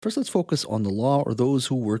First, let's focus on the law or those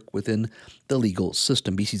who work within the legal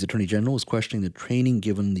system. BC's Attorney General is questioning the training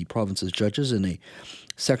given the province's judges in a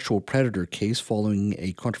sexual predator case following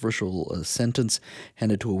a controversial sentence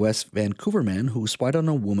handed to a West Vancouver man who spied on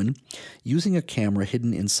a woman using a camera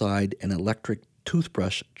hidden inside an electric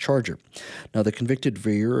toothbrush charger. Now, the convicted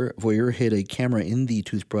voyeur hid a camera in the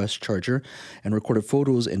toothbrush charger and recorded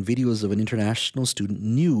photos and videos of an international student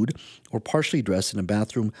nude or partially dressed in a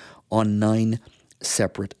bathroom on 9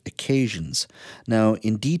 separate occasions. Now,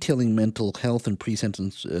 in detailing mental health and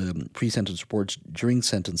pre-sentence reports during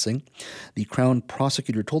sentencing, the Crown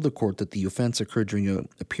prosecutor told the court that the offense occurred during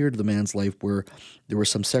a period of the man's life where there were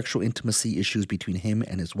some sexual intimacy issues between him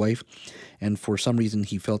and his wife, and for some reason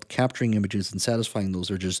he felt capturing images and satisfying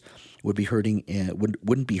those urges wouldn't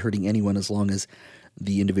be hurting anyone as long as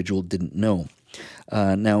the individual didn't know.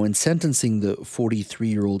 Now, in sentencing the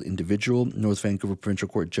 43-year-old individual, North Vancouver Provincial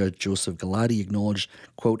Court Judge Joseph Galati acknowledged,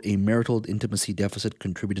 quote, a marital intimacy deficit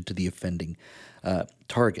contributed to the offending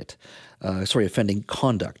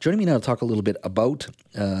conduct. Joining me now to talk a little bit about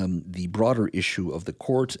the broader issue of the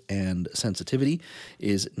court and sensitivity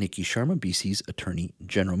is Niki Sharma, BC's Attorney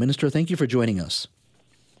General. Minister, thank you for joining us.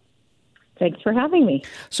 Thanks for having me.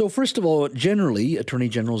 So first of all, generally, attorney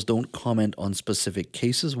generals don't comment on specific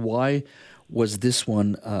cases. Why was this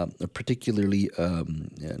one a particularly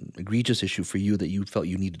egregious issue for you that you felt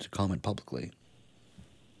you needed to comment publicly?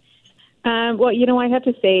 Well, I have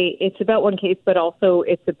to say it's about one case, but also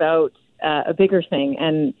it's about a bigger thing.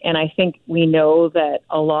 And I think we know that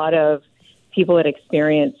a lot of people that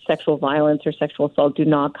experience sexual violence or sexual assault do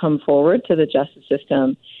not come forward to the justice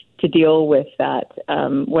system to deal with that,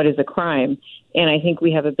 what is a crime. And I think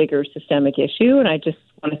we have a bigger systemic issue. And I just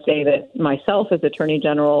want to say that myself as Attorney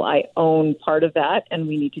General, I own part of that and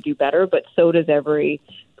we need to do better, but so does every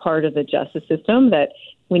part of the justice system, that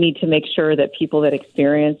we need to make sure that people that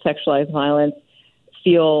experience sexualized violence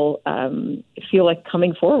feel like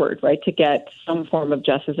coming forward, right, to get some form of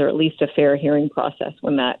justice or at least a fair hearing process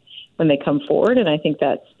when they come forward. And I think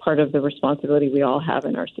that's part of the responsibility we all have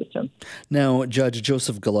in our system. Now, Judge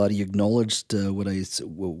Joseph Galati acknowledged what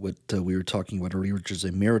we were talking about earlier, which is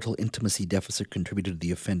a marital intimacy deficit contributed to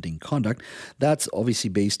the offending conduct. That's obviously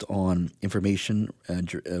based on information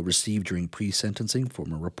received during pre-sentencing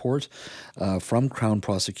from a report from Crown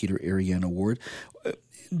Prosecutor Ariana Ward.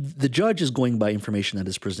 The judge is going by information that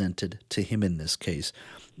is presented to him in this case.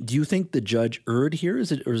 Do you think the judge erred here?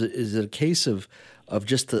 Is it a case of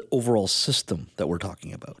just the overall system that we're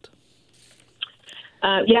talking about?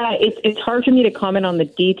 It's hard for me to comment on the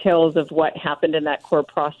details of what happened in that court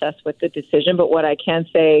process with the decision. But what I can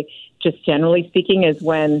say, just generally speaking, is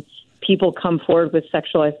when people come forward with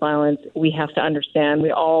sexualized violence, we have to understand,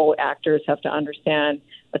 all actors have to understand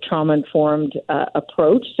a trauma-informed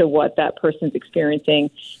approach to what that person's experiencing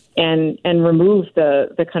and remove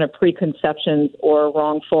the kind of preconceptions or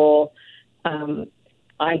wrongful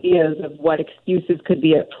ideas of what excuses could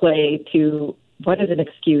be at play to what is an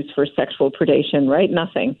excuse for sexual predation, right?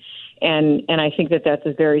 Nothing. And I think that that's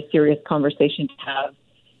a very serious conversation to have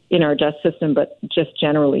in our justice system, but just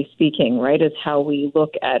generally speaking, right, is how we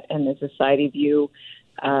look at and the society view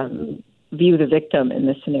the victim in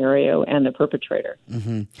this scenario and the perpetrator.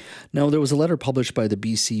 Mm-hmm. Now, there was a letter published by the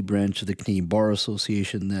BC branch of the Canadian Bar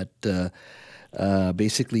Association that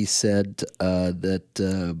basically said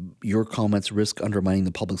that your comments risk undermining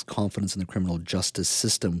the public's confidence in the criminal justice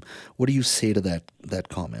system. What do you say to that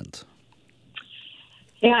comment?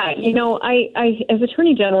 Yeah, I as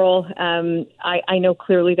Attorney General, I know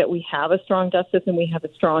clearly that we have a strong justice and we have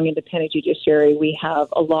a strong independent judiciary. We have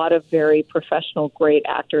a lot of very professional, great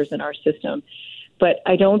actors in our system. But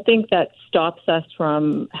I don't think that stops us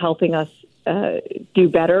from helping us do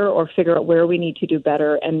better or figure out where we need to do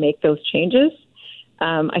better and make those changes.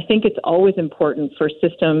 I think it's always important for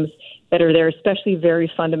systems that are there, especially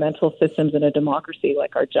very fundamental systems in a democracy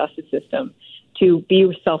like our justice system, to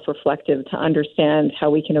be self-reflective, to understand how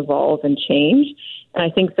we can evolve and change. And I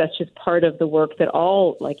think that's just part of the work that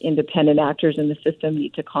all independent actors in the system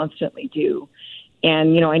need to constantly do.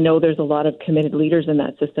 And, I know there's a lot of committed leaders in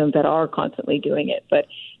that system that are constantly doing it, but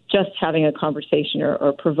just having a conversation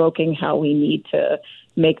or provoking how we need to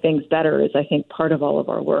make things better is, I think, part of all of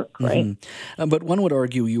our work, right? Mm-hmm. But one would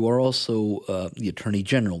argue you are also the Attorney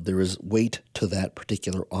General. There is weight to that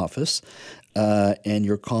particular office, and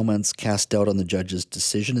your comments cast doubt on the judge's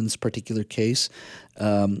decision in this particular case.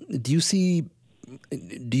 Do you see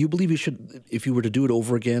Do you believe you should, if you were to do it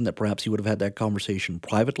over again, that perhaps you would have had that conversation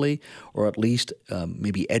privately, or at least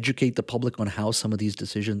maybe educate the public on how some of these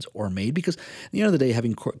decisions are made? Because at the end of the day,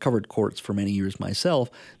 having covered courts for many years myself,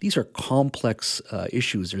 these are complex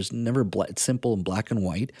issues. There's never it's simple and black and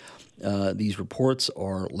white. These reports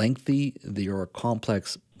are lengthy. They are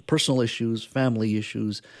complex personal issues, family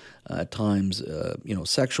issues, at times,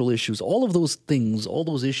 sexual issues. All of those things, all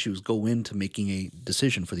those issues go into making a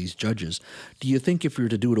decision for these judges. Do you think if you were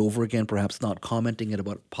to do it over again, perhaps not commenting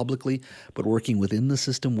about it publicly, but working within the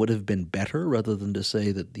system would have been better rather than to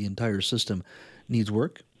say that the entire system needs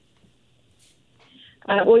work?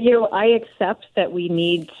 I accept that we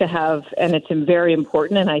need to have, and it's very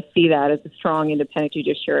important, and I see that as a strong independent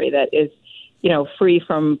judiciary that is free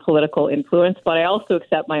from political influence. But I also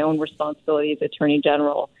accept my own responsibility as Attorney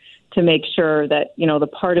General to make sure that, the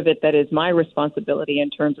part of it that is my responsibility in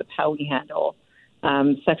terms of how we handle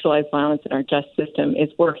sexualized violence in our justice system is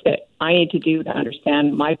work that I need to do to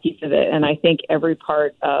understand my piece of it. And I think every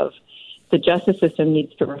part of the justice system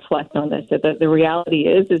needs to reflect on this. The reality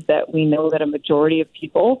is that we know that a majority of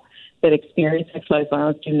people that experience sexualized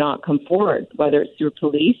violence do not come forward, whether it's through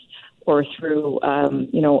police or through,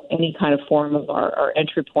 any kind of form of our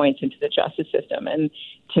entry points into the justice system. And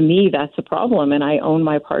to me, that's a problem. And I own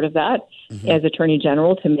my part of that as Attorney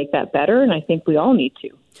General to make that better. And I think we all need to.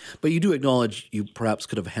 But you do acknowledge you perhaps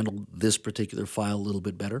could have handled this particular file a little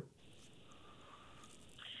bit better?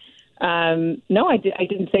 No, I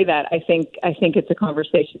didn't say that. I think it's a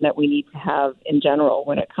conversation that we need to have in general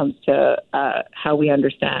when it comes to how we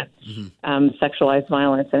understand sexualized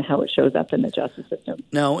violence and how it shows up in the justice system.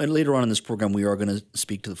 Now, and later on in this program, we are going to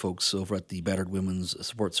speak to the folks over at the Battered Women's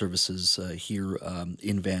Support Services here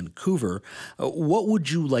in Vancouver. What would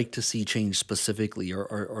you like to see change specifically?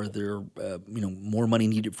 Are there more money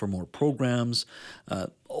needed for more programs?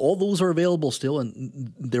 All those are available still,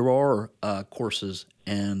 and there are courses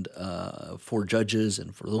and for judges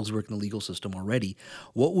and for those working in the legal system already.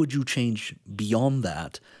 What would you change beyond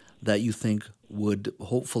that you think would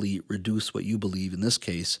hopefully reduce what you believe in this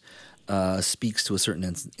case speaks to a certain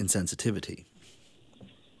insensitivity?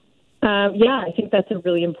 I think that's a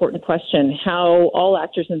really important question. How all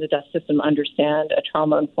actors in the justice system understand a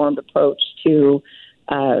trauma-informed approach to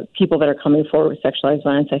people that are coming forward with sexualized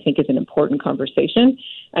violence, I think is an important conversation.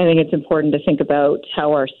 I think it's important to think about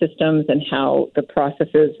how our systems and how the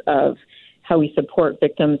processes of how we support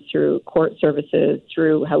victims through court services,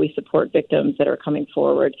 through how we support victims that are coming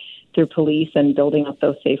forward through police and building up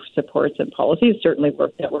those safe supports and policies, certainly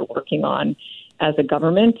work that we're working on as a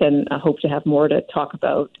government, and I hope to have more to talk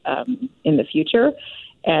about in the future.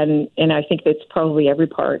 And I think that's probably every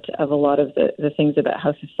part of a lot of the things about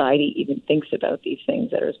how society even thinks about these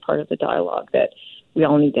things that are as part of the dialogue that we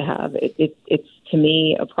all need to have. It's to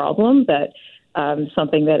me a problem that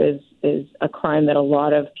something that is a crime that a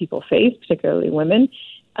lot of people face, particularly women,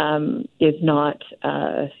 is not,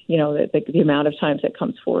 the amount of times it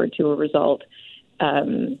comes forward to a result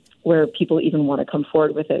where people even want to come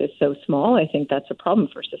forward with it is so small. I think that's a problem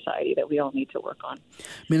for society that we all need to work on.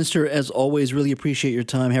 Minister, as always, really appreciate your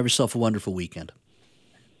time. Have yourself a wonderful weekend.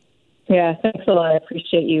 Yeah, thanks a lot. I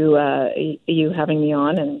appreciate you having me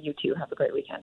on, and you too have a great weekend.